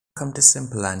welcome to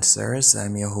Simple Answers.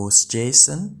 I'm your host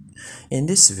Jason. In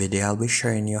this video, I'll be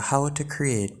showing you how to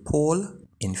create poll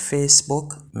in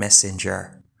Facebook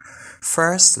Messenger.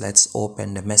 First, let's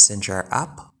open the Messenger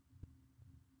app.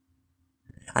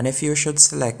 And if you should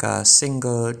select a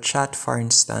single chat, for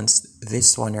instance,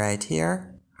 this one right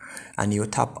here, and you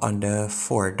tap on the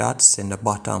four dots in the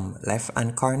bottom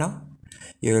left-hand corner,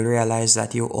 you'll realize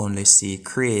that you only see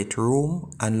create room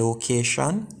and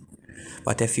location.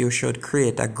 But if you should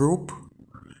create a group,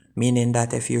 meaning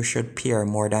that if you should pair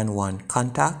more than one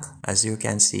contact, as you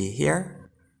can see here,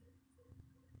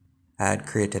 I had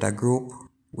created a group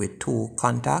with 2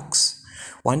 contacts.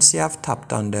 Once you have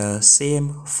tapped on the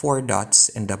same 4 dots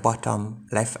in the bottom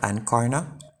left hand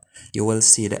corner, you will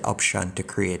see the option to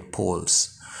create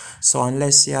polls. So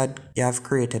unless you have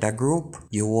created a group,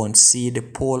 you won't see the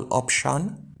poll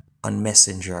option on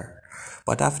Messenger.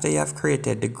 But after you have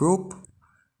created the group,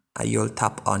 you'll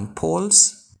tap on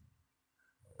polls,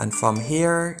 and from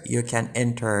here you can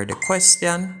enter the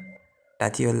question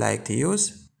that you like to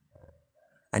use,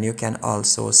 and you can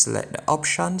also select the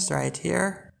options right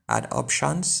here, add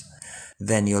options,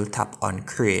 then you'll tap on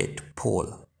create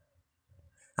poll,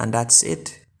 and that's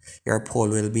it. Your poll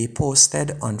will be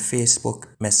posted on Facebook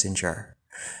Messenger.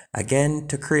 Again,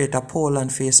 to create a poll on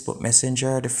Facebook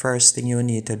Messenger, the first thing you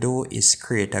need to do is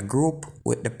create a group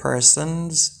with the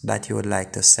persons that you would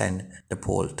like to send the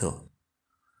poll to.